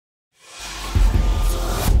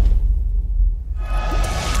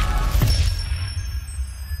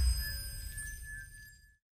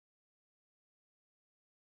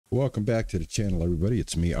Welcome back to the channel, everybody.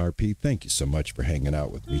 It's me, RP. Thank you so much for hanging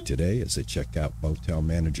out with me today as I check out Motel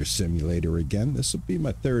Manager Simulator again. This will be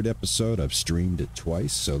my third episode. I've streamed it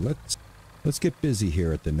twice, so let's get busy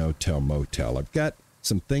here at the No-Tell Motel. I've got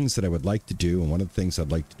some things that I would like to do, and one of the things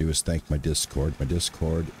I'd like to do is thank my Discord. My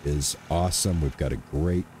Discord is awesome. We've got a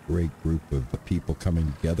great group of people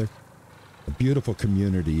coming together. A beautiful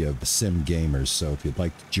community of sim gamers, so if you'd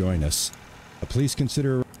like to join us, please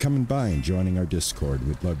consider coming by and joining our Discord.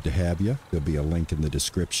 We'd love to have you. There'll be a link in the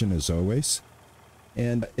description as always.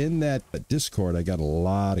 And in that Discord, I got a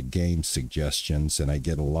lot of game suggestions and I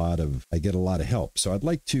get a lot of help. So I'd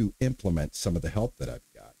like to implement some of the help that I've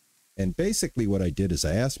got. And basically what I did is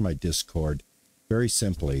I asked my Discord very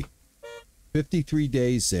simply, 53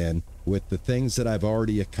 days in with the things that I've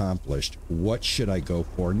already accomplished, what should I go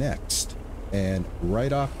for next? And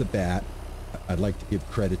right off the bat, I'd like to give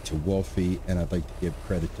credit to Wolfie and I'd like to give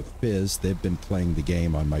credit to Fizz. They've been playing the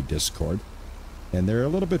game on my Discord and they're a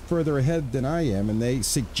little bit further ahead than I am, and they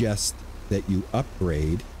suggest that you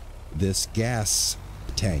upgrade this gas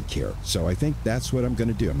tank here. So I think that's what I'm going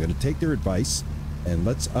to do. I'm going to take their advice and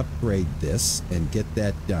let's upgrade this and get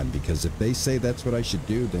that done, because if they say that's what I should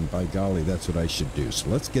do, then by golly, that's what I should do. So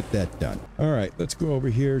let's get that done. All right, let's go over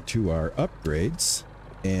here to our upgrades.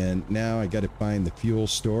 And now I got to find the fuel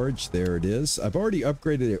storage. There it is. I've already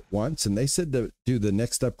upgraded it once, and they said to do the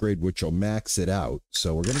next upgrade, which will max it out.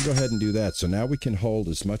 So we're going to go ahead and do that. So now we can hold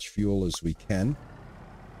as much fuel as we can.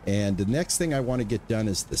 And the next thing I want to get done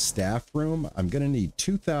is the staff room. I'm going to need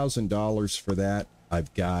 $2,000 for that.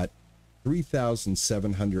 I've got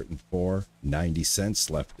 $3,704.90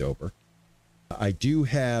 left over. I do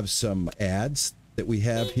have some ads that we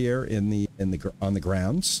have here on the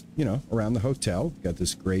grounds, you know, around the hotel. We've got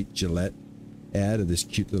this great Gillette ad of this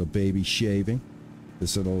cute little baby shaving,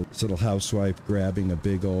 this little housewife grabbing a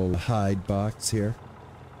big old hide box here,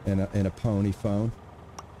 and a pony phone.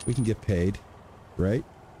 We can get paid, right?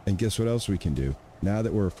 And guess what else we can do? Now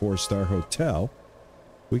that we're a 4-star hotel,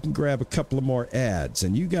 we can grab a couple of more ads,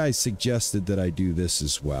 and you guys suggested that I do this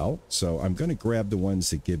as well. So I'm going to grab the ones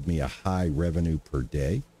that give me a high revenue per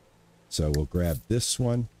day. So we'll grab this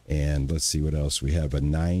one, and let's see what else. We have a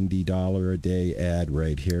 $90 a day ad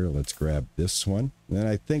right here. Let's grab this one. And then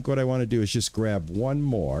I think what I want to do is just grab one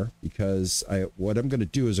more, because what I'm going to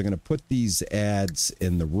do is I'm going to put these ads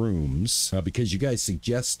in the rooms, because you guys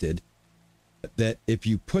suggested that if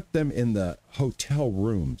you put them in the hotel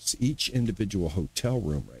rooms, each individual hotel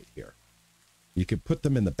room right here, you could put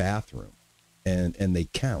them in the bathroom. And they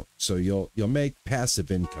count, so you'll make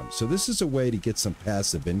passive income. So this is a way to get some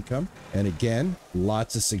passive income. And again,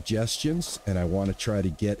 lots of suggestions, and I want to try to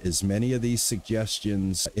get as many of these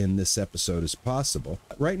suggestions in this episode as possible.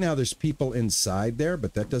 Right now there's people inside there,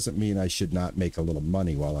 but that doesn't mean I should not make a little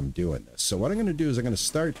money while I'm doing this. So what I'm going to do is I'm going to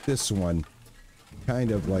start this one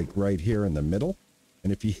kind of like right here in the middle,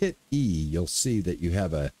 and if you hit E, you'll see that you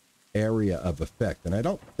have a area of effect, and I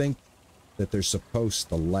don't think that they're supposed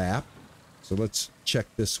to lap. So let's check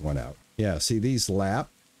this one out. Yeah, see, these lap.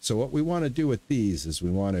 So what we want to do with these is we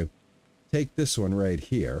want to take this one right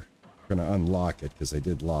here. We're going to unlock it because I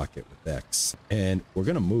did lock it with X. And we're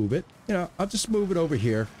going to move it. You know, I'll just move it over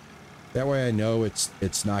here. That way I know it's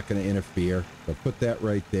not going to interfere. So put that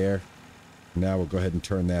right there. Now we'll go ahead and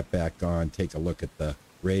turn that back on. Take a look at the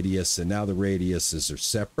radius. And now the radiuses are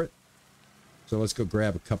separate. So let's go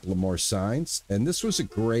grab a couple of more signs. And this was a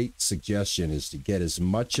great suggestion, is to get as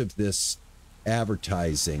much of this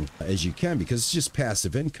advertising as you can, because it's just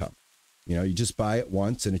passive income. You know, you just buy it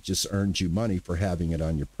once and it just earns you money for having it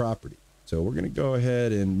on your property. So we're going to go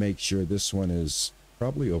ahead and make sure this one is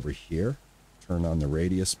probably over here. Turn on the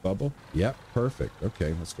radius bubble. Yep, perfect.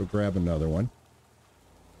 Okay, let's go grab another one.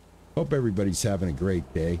 Hope everybody's having a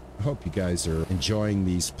great day. I hope you guys are enjoying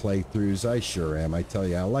these playthroughs. I sure am. I tell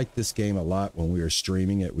you, I like this game a lot. When we were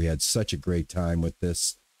streaming it, we had such a great time with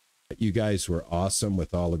this. You guys were awesome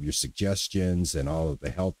with all of your suggestions and all of the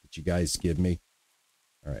help that you guys give me.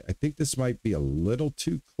 All right, I think this might be a little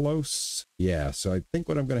too close. Yeah, so I think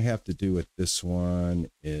what I'm going to have to do with this one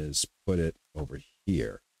is put it over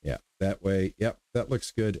here. Yeah, that way. Yep, that looks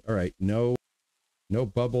good. All right, no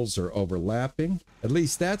bubbles are overlapping. At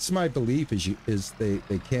least that's my belief, is they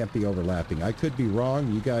can't be overlapping. I could be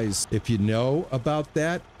wrong. You guys, if you know about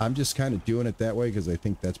that, I'm just kind of doing it that way because I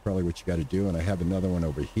think that's probably what you got to do. And I have another one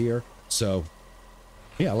over here. So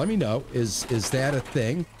yeah, let me know. Is that a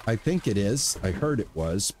thing? I think it is. I heard it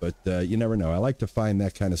was, but you never know. I like to find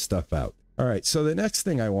that kind of stuff out. All right, so the next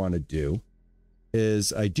thing I want to do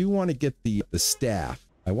is I do want to get the staff.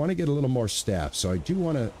 I want to get a little more staff, so I do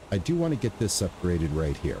want to get this upgraded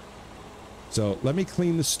right here. So let me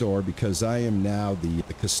clean the store because I am now the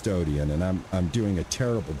custodian, and I'm doing a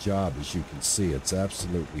terrible job, as you can see. It's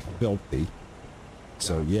absolutely filthy.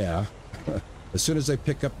 So yeah, as soon as I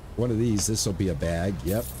pick up one of these, this will be a bag.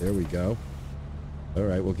 Yep, there we go. All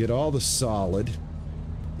right, we'll get all the solid.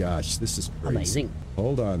 Gosh, this is crazy. Amazing.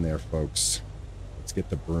 Hold on there, folks. Let's get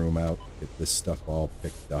the broom out. Get this stuff all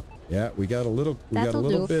picked up. Yeah, we got a little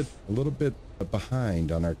bit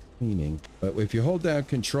behind on our cleaning. But if you hold down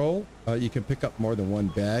control, you can pick up more than one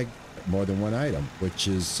bag, more than one item, which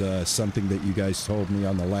is something that you guys told me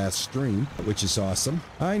on the last stream, which is awesome.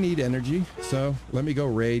 I need energy, so let me go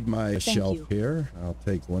raid my shelf here. I'll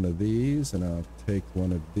take one of these, and I'll take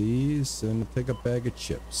one of these, and I'll take a bag of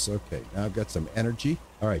chips. Okay, now I've got some energy.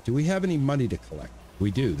 All right, do we have any money to collect?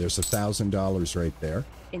 We do. There's $1,000 right there.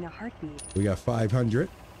 In a heartbeat. We got 500.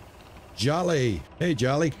 Jolly. Hey,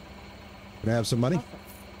 Jolly. Can I have some money?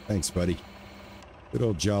 Thanks, buddy. Good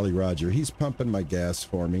old Jolly Roger. He's pumping my gas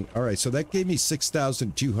for me. All right, so that gave me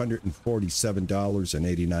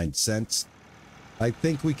 $6,247.89. I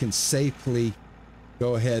think we can safely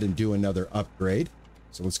go ahead and do another upgrade.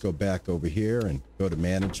 So let's go back over here and go to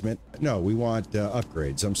management. No, we want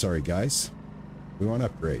upgrades. I'm sorry, guys. We want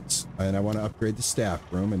upgrades. And I want to upgrade the staff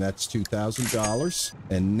room, and that's $2,000.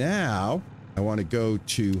 And now I want to go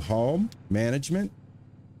to home, management,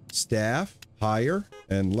 staff, hire,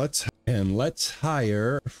 and let's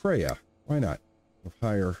hire Freya. Why not? We'll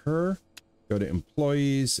hire her, go to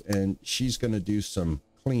employees, and she's going to do some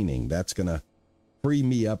cleaning. That's going to free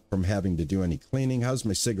me up from having to do any cleaning. How's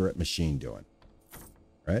my cigarette machine doing?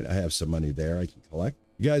 Right, I have some money there I can collect.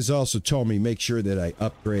 You guys also told me make sure that I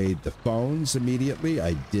upgrade the phones immediately.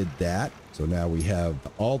 I did that. So now we have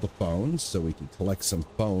all the phones, so we can collect some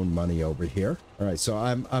phone money over here. All right, so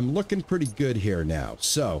I'm looking pretty good here now.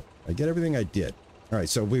 So I get everything I did. All right,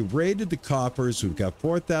 so we raided the coffers. We've got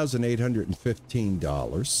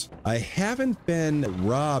 $4,815. I haven't been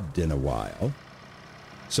robbed in a while,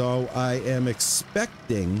 so I am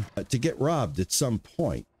expecting to get robbed at some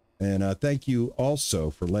point. And thank you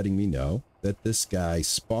also for letting me know that this guy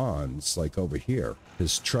spawns like over here.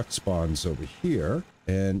 His truck spawns over here,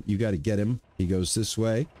 and you got to get him. He goes this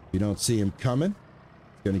way. If you don't see him coming,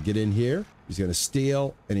 he's going to get in here. He's going to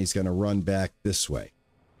steal, and he's going to run back this way.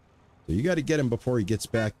 So you got to get him before he gets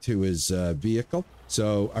back to his vehicle.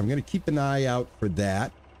 So I'm going to keep an eye out for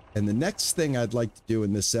that. And the next thing I'd like to do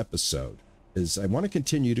in this episode is I want to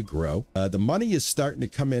continue to grow. The money is starting to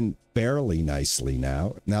come in fairly nicely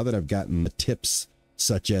now that I've gotten the tips,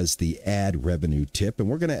 such as the ad revenue tip. And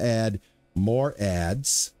we're going to add more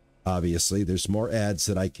ads. Obviously, there's more ads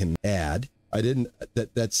that I can add.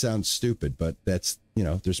 That sounds stupid, but that's,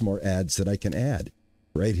 there's more ads that I can add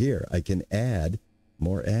right here. I can add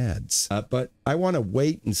more ads, but I want to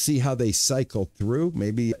wait and see how they cycle through.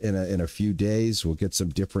 Maybe in a few days, we'll get some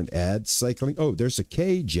different ads cycling. Oh, there's a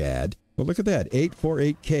cage ad. Well, look at that.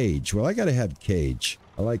 848 cage. Well, I got to have cage.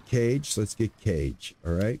 I like cage. So let's get cage.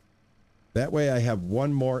 All right. That way I have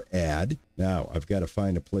one more ad. Now I've got to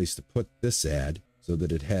find a place to put this ad so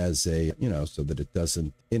that it has a, so that it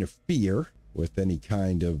doesn't interfere with any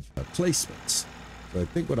kind of placements. So I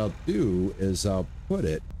think what I'll do is I'll put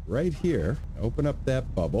it right here, open up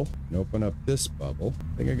that bubble, and open up this bubble.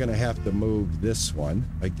 I think I'm going to have to move this one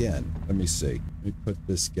again. Let me see. Let me put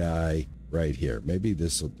this guy right here. Maybe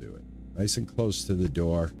this will do it. Nice and close to the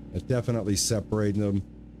door. It definitely separating them.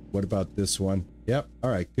 What about this one? Yep.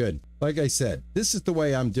 All right, good. Like I said, this is the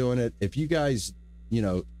way I'm doing it. If you guys,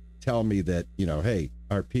 tell me that, hey,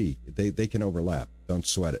 RP, they can overlap. Don't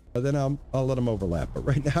sweat it. But then I'll let them overlap. But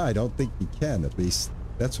right now, I don't think you can. At least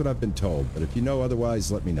that's what I've been told. But if you know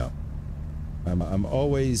otherwise, let me know. I'm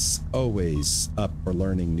always up for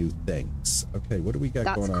learning new things. Okay, what do we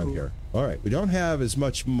got going on here? All right, we don't have as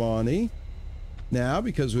much money now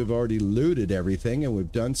because we've already looted everything and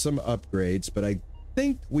we've done some upgrades. But I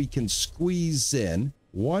think we can squeeze in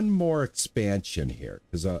one more expansion here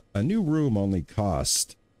because a new room only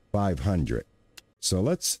cost 500. So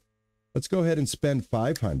let's go ahead and spend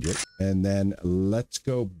 500 and then let's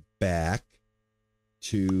go back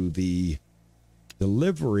to the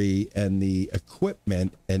delivery and the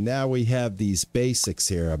equipment. And now we have these basics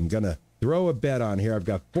here. I'm going to throw a bet on here. I've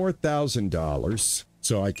got $4,000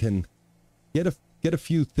 so I can get a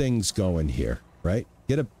few things going here, right?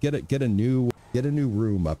 Get a new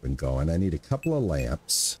room up and going. I need a couple of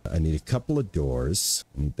lamps. I need a couple of doors.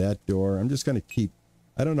 I need that door. I'm just going to keep,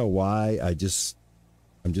 I don't know why. I'm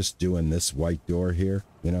just doing this white door here.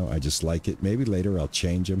 I just like it. Maybe later I'll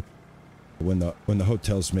change them when the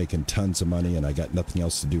hotel's making tons of money and I got nothing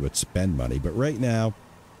else to do but spend money. But right now,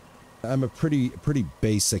 I'm a pretty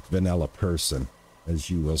basic vanilla person. as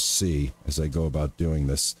you will see as I go about doing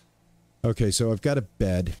this. Okay, so I've got a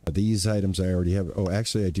bed. These items I already have. Oh,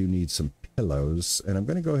 actually, I do need some pillows. And I'm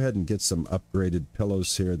going to go ahead and get some upgraded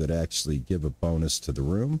pillows here that actually give a bonus to the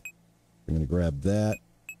room. I'm going to grab that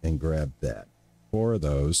and grab that. 4 of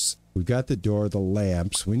those. We've got the door, the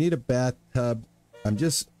lamps. We need a bathtub. I'm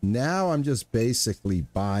just basically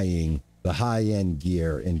buying the high-end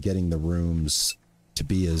gear and getting the rooms to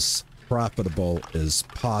be as profitable as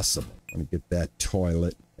possible. I want to get that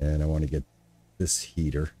toilet, and I want to get this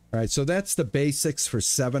heater. All right, so that's the basics for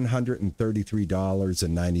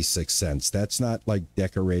 $733.96. That's not like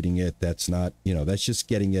decorating it. That's not, that's just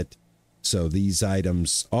getting it. So these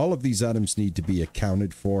items, all of these items need to be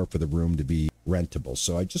accounted for the room to be rentable.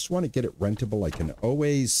 So I just want to get it rentable. I can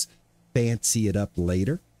always fancy it up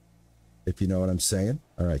later, if you know what I'm saying.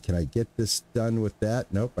 All right, can I get this done with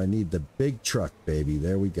that? Nope, I need the big truck, baby.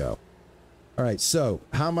 There we go. All right, so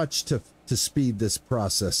how much to speed this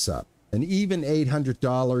process up? An even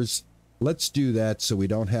 $800. Let's do that so we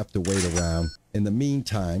don't have to wait around. In the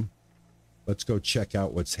meantime, let's go check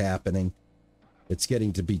out what's happening. It's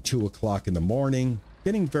getting to be 2 o'clock in the morning,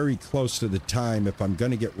 getting very close to the time. If I'm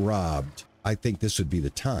going to get robbed, I think this would be the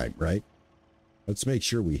time, right? Let's make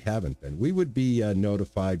sure we haven't been. We would be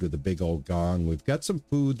notified with a big old gong. We've got some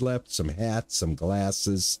food left, some hats, some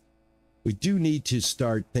glasses. We do need to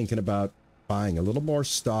start thinking about buying a little more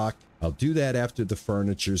stock. I'll do that after the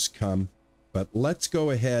furnitures come, but let's go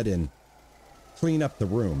ahead and clean up the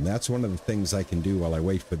room. That's one of the things I can do while I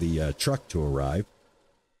wait for the truck to arrive.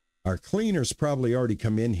 Our cleaner's probably already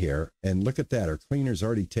come in here, and look at that. Our cleaner's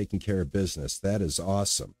already taking care of business. That is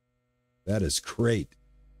awesome. That is great.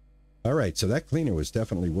 All right, so that cleaner was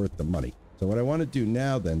definitely worth the money. So what I want to do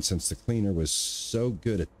now then, since the cleaner was so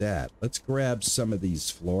good at that, let's grab some of these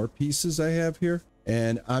floor pieces I have here.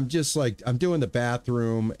 And I'm just like, I'm doing the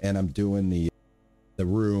bathroom and I'm doing the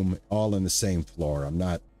room all in the same floor.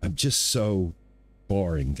 I'm just so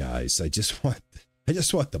boring, guys. I just want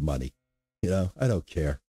the money. I don't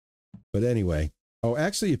care. But anyway, oh,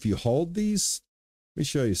 actually, if you hold these, let me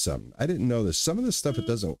show you something. I didn't know this. Some of the stuff, it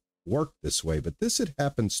doesn't work this way, but this, it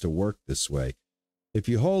happens to work this way. If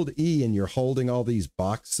you hold E and you're holding all these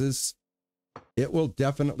boxes, it will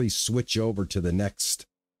definitely switch over to the next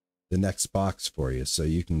box for you. So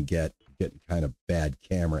you can get kind of bad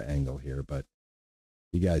camera angle here, but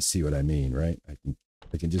you guys see what I mean, right? I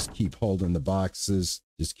can just keep holding the boxes,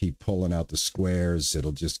 just keep pulling out the squares.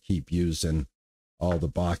 It'll just keep using all the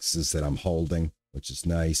boxes that I'm holding, which is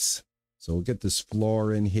nice. So we'll get this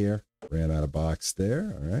floor in here. Ran out of box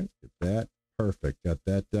there. All right, get that. Perfect. Got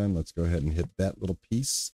that done. Let's go ahead and hit that little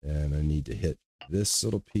piece. And I need to hit this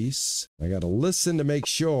little piece. I got to listen to make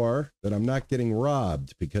sure that I'm not getting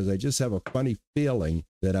robbed, because I just have a funny feeling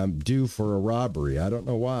that I'm due for a robbery. I don't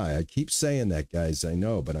know why. I keep saying that, guys. I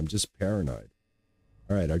know, but I'm just paranoid.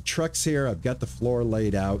 All right, our truck's here. I've got the floor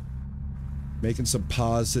laid out. Making some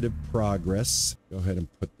positive progress. Go ahead and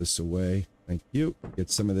put this away. Thank you.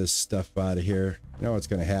 Get some of this stuff out of here. You know what's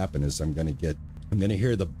going to happen is I'm going to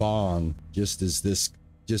hear the bong just as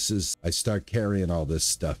I start carrying all this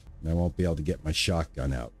stuff, and I won't be able to get my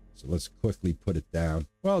shotgun out. So let's quickly put it down.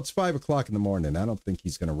 Well, it's 5 o'clock in the morning. I don't think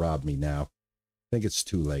he's going to rob me now. I think it's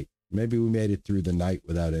too late. Maybe we made it through the night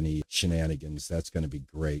without any shenanigans. That's going to be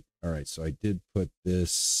great. All right, so I did put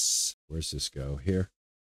this. Where's this go? Here.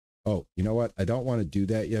 Oh, you know what? I don't want to do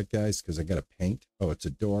that yet, guys, because I got to paint. Oh, it's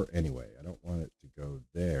a door anyway. I don't want it to go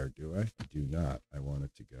there, do I? I do not. I want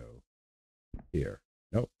it to go here.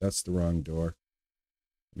 Nope, that's the wrong door.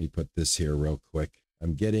 Let me put this here real quick.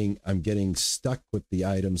 I'm getting stuck with the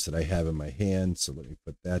items that I have in my hand, so let me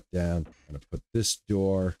put that down. I'm going to put this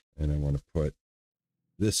door, and I want to put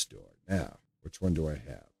this door. Now, which one do I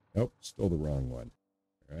have? Nope, still the wrong one.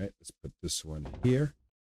 All right, let's put this one here.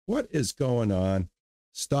 What is going on?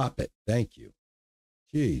 Stop it. Thank you.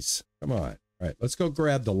 Jeez, come on. All right, let's go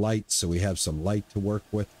grab the light so we have some light to work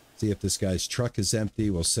with. See if this guy's truck is empty.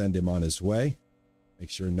 We'll send him on his way. Make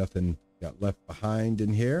sure nothing got left behind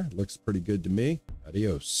in here. Looks pretty good to me.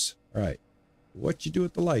 Adios. All right. What you do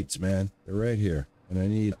with the lights, man? They're right here.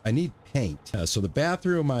 And I need paint. So the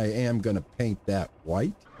bathroom, I am going to paint that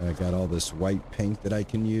white. I got all this white paint that I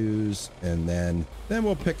can use. And then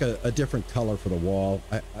we'll pick a different color for the wall.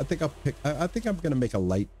 I think I'm going to make a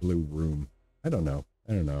light blue room. I don't know.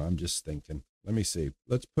 I'm just thinking. Let me see.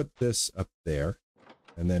 Let's put this up there.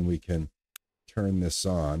 And then we can turn this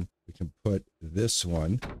on. We can put this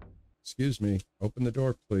one. Excuse me. Open the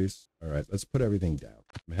door, please. All right. Let's put everything down.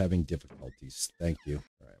 I'm having difficulties. Thank you.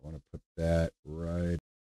 All right. I want to put that right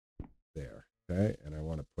there. Okay. And I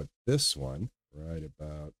want to put this one right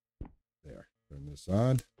about there. Turn this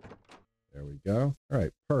on. There There we go. All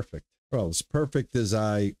right, perfect. Well, as perfect as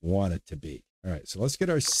I want it to be. All right, so let's get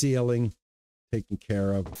our ceiling taken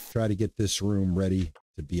care of. Try to get this room ready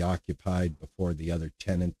to be occupied before the other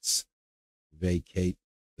tenants vacate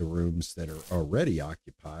the rooms that are already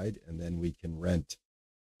occupied, and then we can rent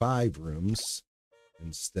 5 rooms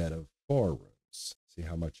instead of 4 rooms. See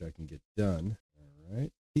how much I can get done. All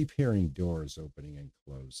right. Keep hearing doors opening and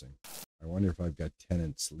closing. I wonder if I've got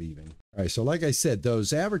tenants leaving. All right, so like I said,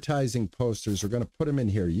 those advertising posters, we're going to put them in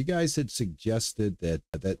here. You guys had suggested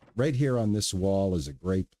that right here on this wall is a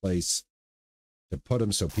great place to put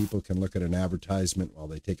them so people can look at an advertisement while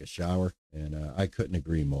they take a shower, and I couldn't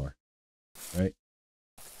agree more. Right?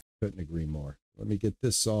 Couldn't agree more. Let me get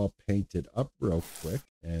this all painted up real quick,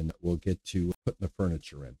 and we'll get to putting the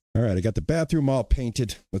furniture in. All right, I got the bathroom all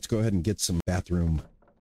painted. Let's go ahead and get some bathroom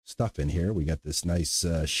stuff in here. We got this nice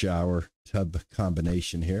shower tub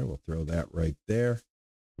combination here. We'll throw that right there.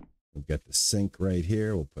 We've got the sink right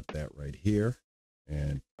here. We'll put that right here.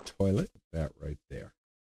 And toilet, that right there.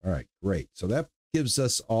 All right, great. So that gives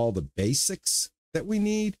us all the basics that we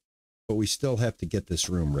need, but we still have to get this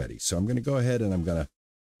room ready. So I'm going to go ahead and I'm going to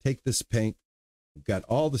take this paint. We've got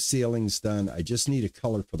all the ceilings done. I just need a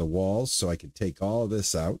color for the walls so I can take all of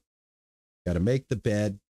this out. Got to make the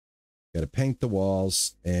bed. Got to paint the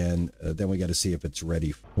walls, and then we got to see if it's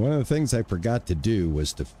ready. One of the things I forgot to do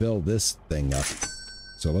was to fill this thing up.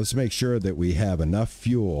 So let's make sure that we have enough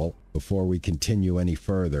fuel before we continue any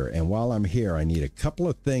further. And while I'm here, I need a couple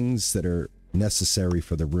of things that are necessary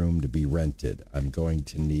for the room to be rented. I'm going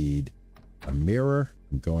to need a mirror.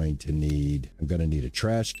 I'm going to need a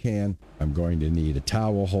trash can. I'm going to need a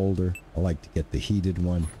towel holder. I like to get the heated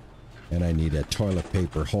one. And I need a toilet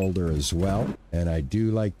paper holder as well. And I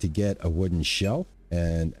do like to get a wooden shelf.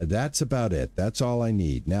 And that's about it. That's all I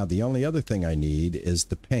need. Now, the only other thing I need is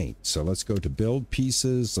the paint. So let's go to build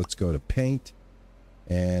pieces. Let's go to paint.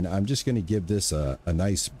 And I'm just going to give this a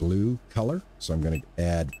nice blue color. So I'm going to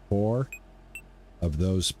add 4 of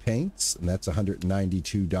those paints. And that's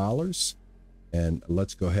 $192. And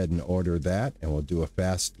let's go ahead and order that, and we'll do a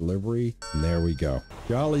fast delivery. And there we go.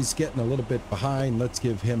 Jolly's getting a little bit behind. Let's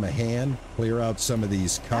give him a hand. Clear out some of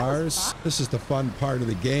these cars. This is the fun part of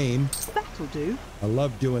the game. That'll do. I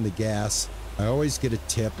love doing the gas. I always get a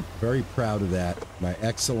tip. Very proud of that. My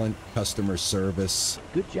excellent customer service.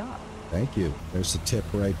 Good job. Thank you. There's the tip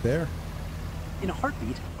right there. In a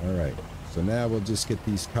heartbeat. All right. So now we'll just get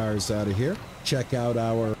these cars out of here. Check out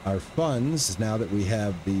our funds now that we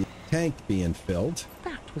have the tank being filled.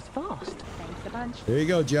 That was fast. Thanks a bunch. There you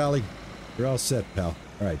go, Jolly. You're all set, pal.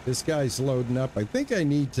 All right, this guy's loading up. I think I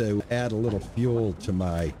need to add a little fuel to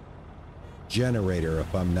my generator,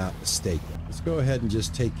 if I'm not mistaken. Let's go ahead and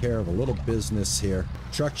just take care of a little business here.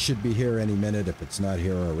 Truck should be here any minute if it's not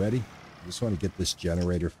here already. I just want to get this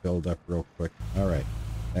generator filled up real quick. All right,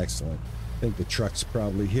 excellent. I think the truck's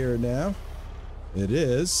probably here now. It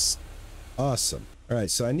is. Awesome. All right,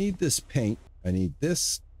 so I need this paint. I need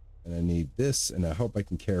this. And I need this, and I hope I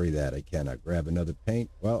can carry that. I cannot grab another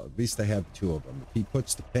paint. Well, at least I have 2 of them. If he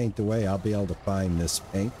puts the paint away, I'll be able to find this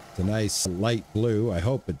paint. It's a nice light blue. I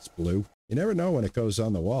hope it's blue. You never know when it goes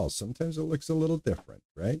on the wall. Sometimes it looks a little different,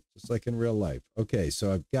 right? Just like in real life. Okay,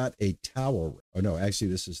 so I've got a towel. Oh, no,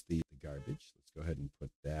 actually, this is the garbage. Let's go ahead and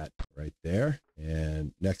put that right there.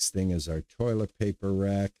 And next thing is our toilet paper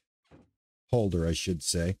rack. Holder, I should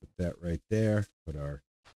say. Put that right there. Put our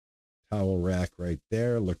towel rack right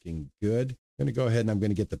there, looking good. I'm going to go ahead and I'm going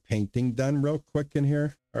to get the painting done real quick in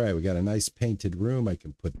here. All right, we got a nice painted room. I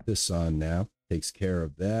can put this on now. Takes care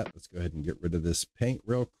of that. Let's go ahead and get rid of this paint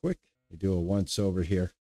real quick. We do a once over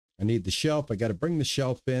here. I need the shelf. I got to bring the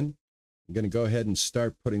shelf in. I'm going to go ahead and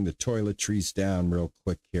start putting the toiletries down real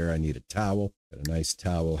quick here. I need a towel. Got a nice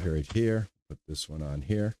towel right here. Put this one on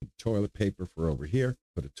here. Toilet paper for over here.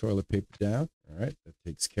 Put a toilet paper down. All right, that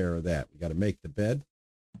takes care of that. We got to make the bed.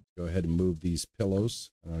 Go ahead and move these pillows.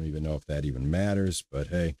 I don't even know if that even matters, but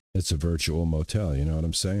hey, it's a virtual motel. You know what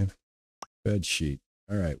I'm saying? Bed sheet.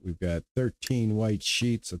 All right, we've got 13 white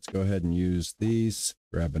sheets. Let's go ahead and use these.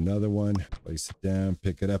 Grab another one, place it down,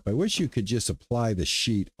 pick it up. I wish you could just apply the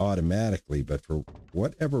sheet automatically, but for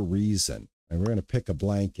whatever reason, and we're going to pick a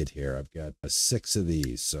blanket here. I've got 6 of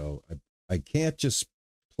these, so I can't just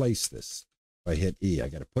place this. If I hit E, I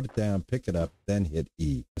got to put it down, pick it up, then hit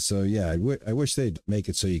E. So yeah, I wish they'd make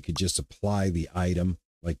it so you could just apply the item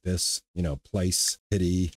like this, you know, place, hit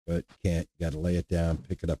E, but you can't. You got to lay it down,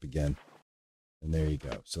 pick it up again. And there you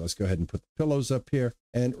go. So let's go ahead and put the pillows up here.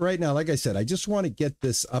 And right now, like I said, I just want to get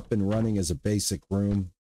this up and running as a basic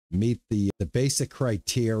room, meet the basic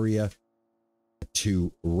criteria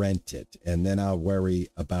to rent it. And then I'll worry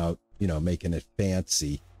about, you know, making it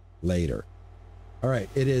fancy later. All right,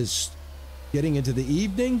 it is getting into the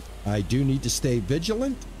evening. I do need to stay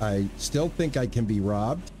vigilant. I still think I can be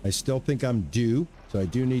robbed. I still think I'm due, so I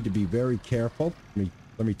do need to be very careful.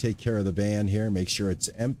 Let me take care of the van here, make sure it's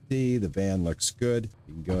empty. The van looks good.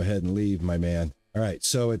 You can go ahead and leave, my man. All right,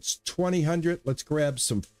 so it's 2000. Let's grab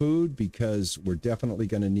some food because we're definitely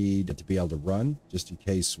going to need to be able to run just in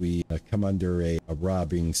case we come under a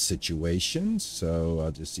robbing situation. So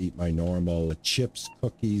I'll just eat my normal chips,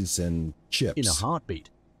 cookies, and chips. In a heartbeat.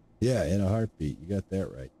 Yeah, in a heartbeat. You got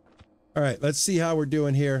that right. All right, let's see how we're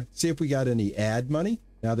doing here. See if we got any ad money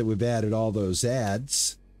now that we've added all those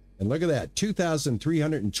ads. And look at that,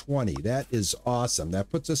 2,320. That is awesome. That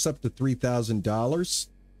puts us up to $3,000.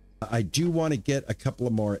 I do want to get a couple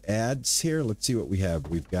of more ads here. Let's see what we have.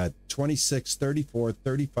 We've got 26, 34,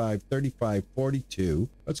 35, 35, 42.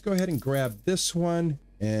 Let's go ahead and grab this one.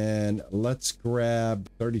 And let's grab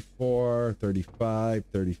 34, 35,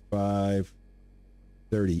 35,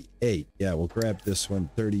 38. Yeah, we'll grab this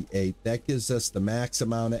one, 38. That gives us the max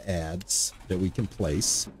amount of ads that we can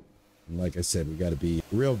place. And like I said, we got to be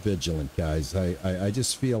real vigilant, guys. I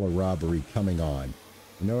just feel a robbery coming on.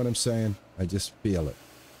 You know what I'm saying? I just feel it.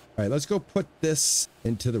 All right, let's go put this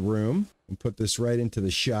into the room and put this right into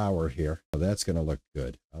the shower here. Oh, that's going to look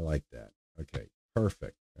good. I like that. Okay,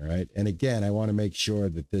 perfect. All right. And again, I want to make sure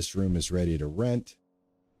that this room is ready to rent.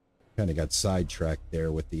 Kind of got sidetracked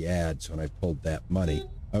there with the ads when I pulled that money.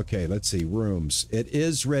 Okay, let's see. Rooms. It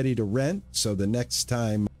is ready to rent. So the next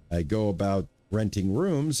time I go about renting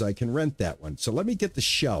rooms, I can rent that one. So let me get the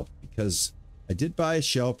shelf because I did buy a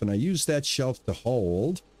shelf and I used that shelf to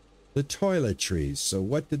hold the toiletries. So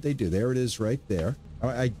what did they do? There it is right there.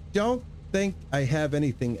 I don't think I have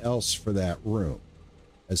anything else for that room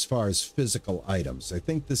as far as physical items. I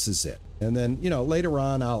think this is it. And then, you know, later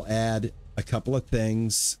on, I'll add a couple of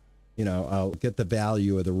things. You know, I'll get the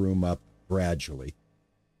value of the room up gradually.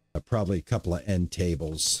 Probably a couple of end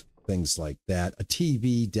tables, things like that. A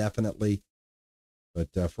TV, definitely.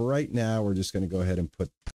 But for right now, we're just going to go ahead and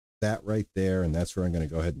put that right there. And that's where I'm going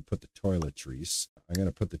to go ahead and put the toiletries. I'm going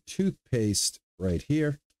to put the toothpaste right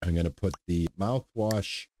here. I'm going to put the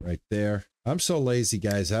mouthwash right there. I'm so lazy,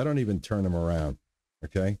 guys. I don't even turn them around.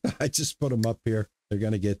 Okay. I just put them up here. They're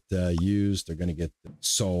going to get used. They're going to get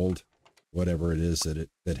sold, whatever it is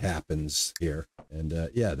that happens here. And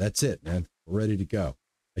yeah, that's it, man. We're ready to go.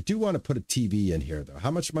 I do want to put a TV in here, though.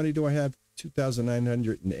 How much money do I have?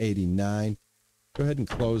 2,989. Go ahead and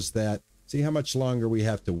close that. See how much longer we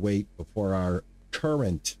have to wait before our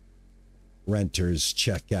current renters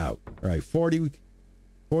check out. All right,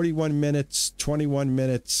 41 minutes, 21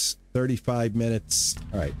 minutes, 35 minutes.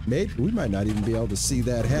 All right, maybe we might not even be able to see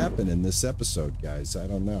that happen in this episode, guys. I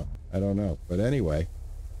don't know. But anyway,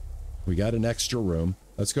 we got an extra room.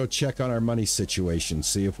 Let's go check on our money situation,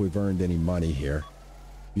 see if we've earned any money here.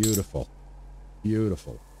 Beautiful.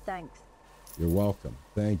 Beautiful. Thanks. You're welcome.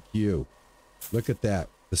 Thank you. Look at that.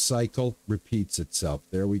 The cycle repeats itself.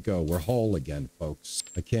 There we go. We're whole again, folks.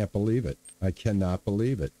 I can't believe it. I cannot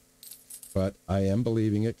believe it. But I am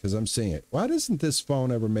believing it because I'm seeing it. Why doesn't this phone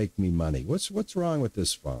ever make me money? What's wrong with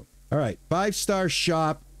this phone? All right. 5-star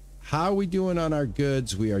shop. How are we doing on our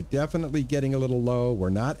goods? We are definitely getting a little low. We're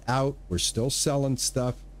not out. We're still selling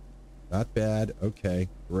stuff. Not bad. Okay,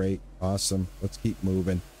 great. Awesome. Let's keep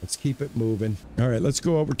moving. Let's keep it moving. All right, let's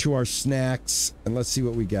go over to our snacks and let's see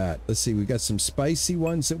what we got. Let's see, we got some spicy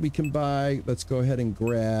ones that we can buy. Let's go ahead and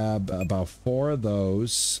grab about 4 of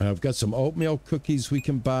those. I've got some oatmeal cookies we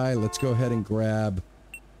can buy. Let's go ahead and grab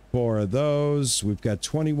 4 of those. We've got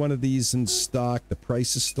 21 of these in stock. The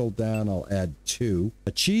price is still down. I'll add 2.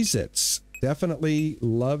 Cheez-Its. Definitely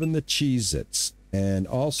loving the Cheez-Its. And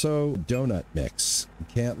also donut mix. You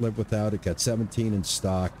can't live without it. Got 17 in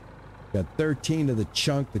stock. Got 13 of the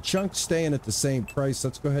chunk. The chunk's staying at the same price.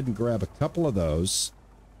 Let's go ahead and grab a couple of those.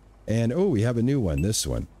 And oh, we have a new one, this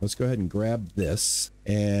one. Let's go ahead and grab this.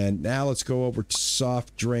 And now let's go over to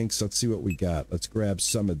soft drinks. Let's see what we got. Let's grab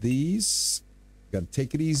some of these. Got to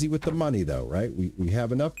take it easy with the money though, right? We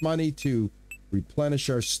have enough money to replenish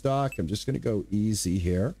our stock. I'm just going to go easy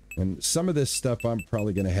here. And some of this stuff I'm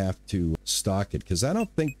probably going to have to stock it because I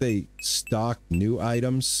don't think they stock new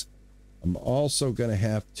items. I'm also going to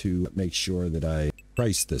have to make sure that I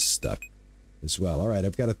price this stuff as well. All right,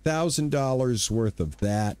 I've got $1,000 worth of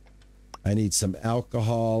that. I need some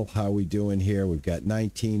alcohol. How are we doing here? We've got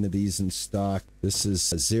 19 of these in stock. This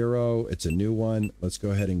is a 0. It's a new one. Let's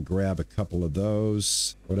go ahead and grab a couple of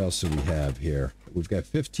those. What else do we have here? We've got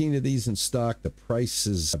 15 of these in stock. The price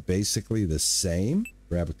is basically the same.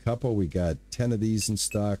 Grab a couple. We got 10 of these in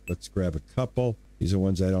stock. Let's grab a couple. These are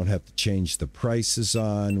ones I don't have to change the prices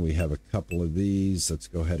on. We have a couple of these. Let's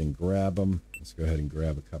go ahead and grab them. Let's go ahead and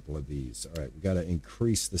grab a couple of these. All right, we got to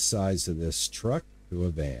increase the size of this truck to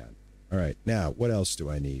a van. All right, now, what else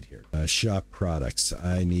do I need here? Shop products.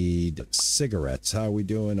 I need cigarettes. How are we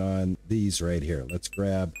doing on these right here? Let's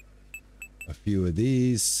grab a few of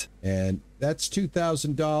these. And that's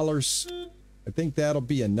 $2,000. I think that'll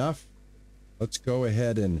be enough. Let's go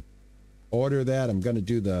ahead and order that. I'm going to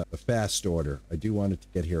do the fast order. I do want it to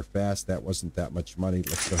get here fast. That wasn't that much money.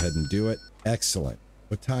 Let's go ahead and do it. Excellent.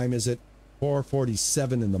 What time is it?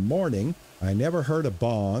 4:47 in the morning. I never heard a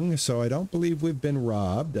bong, so I don't believe we've been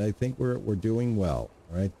robbed. I think we're doing well.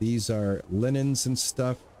 All right, these are linens and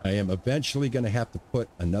stuff. I am eventually going to have to put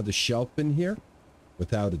another shelf in here,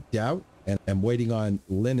 without a doubt. And I'm waiting on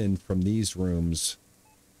linen from these rooms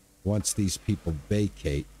once these people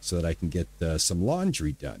vacate so that I can get some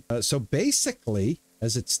laundry done. So basically,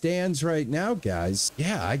 as it stands right now, guys,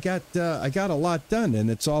 yeah, I got a lot done, and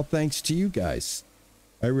it's all thanks to you guys.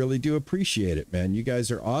 I really do appreciate it, man. You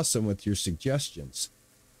guys are awesome with your suggestions.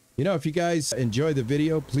 You know, if you guys enjoy the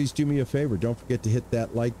video, please do me a favor. Don't forget to hit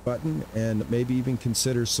that like button and maybe even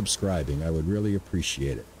consider subscribing. I would really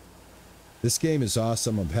appreciate it. This game is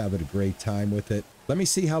awesome. I'm having a great time with it. Let me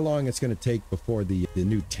see how long it's going to take before the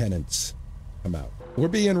new tenants come out. We're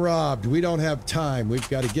being robbed. We don't have time. We've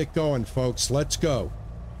got to get going, folks. Let's go.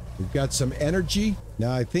 We've got some energy.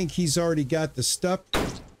 Now, I think he's already got the stuff.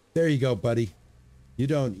 There you go, buddy. You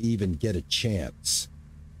don't even get a chance.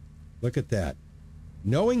 Look at that.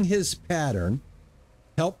 Knowing his pattern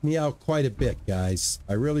helped me out quite a bit, guys.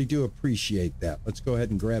 I really do appreciate that. Let's go ahead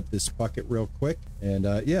and grab this bucket real quick. And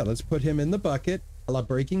yeah, let's put him in the bucket. A la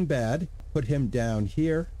Breaking Bad. Put him down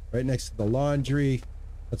here, right next to the laundry.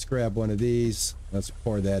 Let's grab one of these. Let's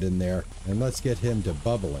pour that in there. And let's get him to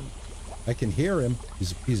bubbling. I can hear him.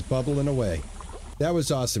 He's bubbling away. That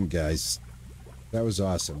was awesome, guys. That was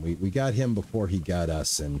awesome. We got him before he got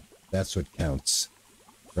us, and that's what counts,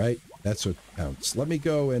 right? That's what counts. Let me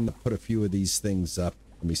go and put a few of these things up.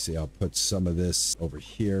 Let me see. I'll put some of this over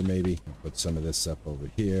here, maybe. I'll put some of this up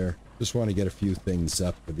over here. Just want to get a few things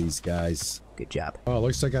up for these guys. Good job. Oh,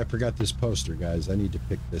 looks like I forgot this poster, guys. I need to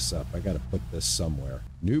pick this up. I got to put this somewhere.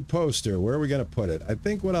 New poster. Where are we going to put it? I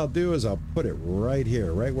think what I'll do is I'll put it right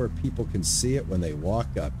here, right where people can see it when they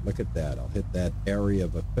walk up. Look at that. I'll hit that area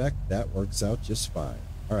of effect. That works out just fine.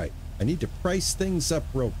 All right. I need to price things up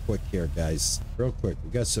real quick here, guys. Real quick. We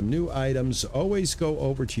got some new items. Always go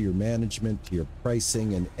over to your management, to your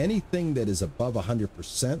pricing, and anything that is above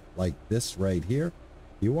 100%, like this right here,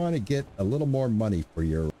 you want to get a little more money for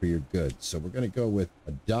your goods. So we're going to go with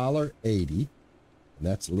 $1.80, and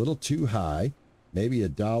that's a little too high. Maybe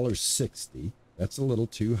 $1.60. That's a little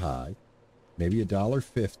too high. Maybe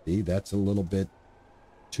 $1.50. That's a little bit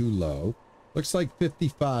too low. Looks like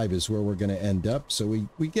 55 is where we're going to end up, so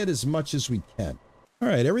we get as much as we can. All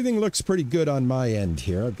right, everything looks pretty good on my end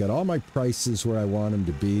here. I've got all my prices where I want them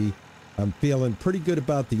to be. I'm feeling pretty good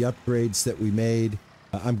about the upgrades that we made.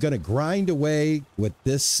 I'm going to grind away with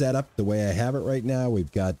this setup the way I have it right now.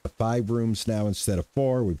 We've got 5 rooms now instead of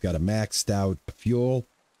 4. We've got a maxed out fuel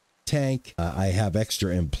tank. I have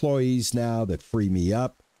extra employees now that free me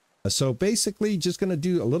up. So basically just going to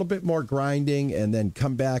do a little bit more grinding and then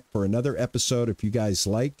come back for another episode if you guys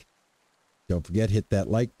like. Don't forget, hit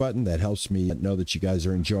that like button. That helps me know that you guys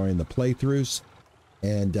are enjoying the playthroughs.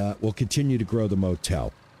 And we'll continue to grow the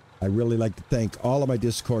motel. I really like to thank all of my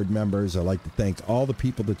Discord members. I like to thank all the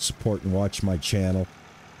people that support and watch my channel.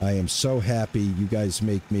 I am so happy. You guys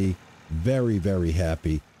make me very, very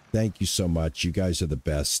happy. Thank you so much. You guys are the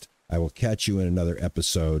best. I will catch you in another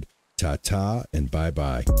episode. Ta-ta and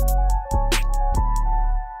bye-bye.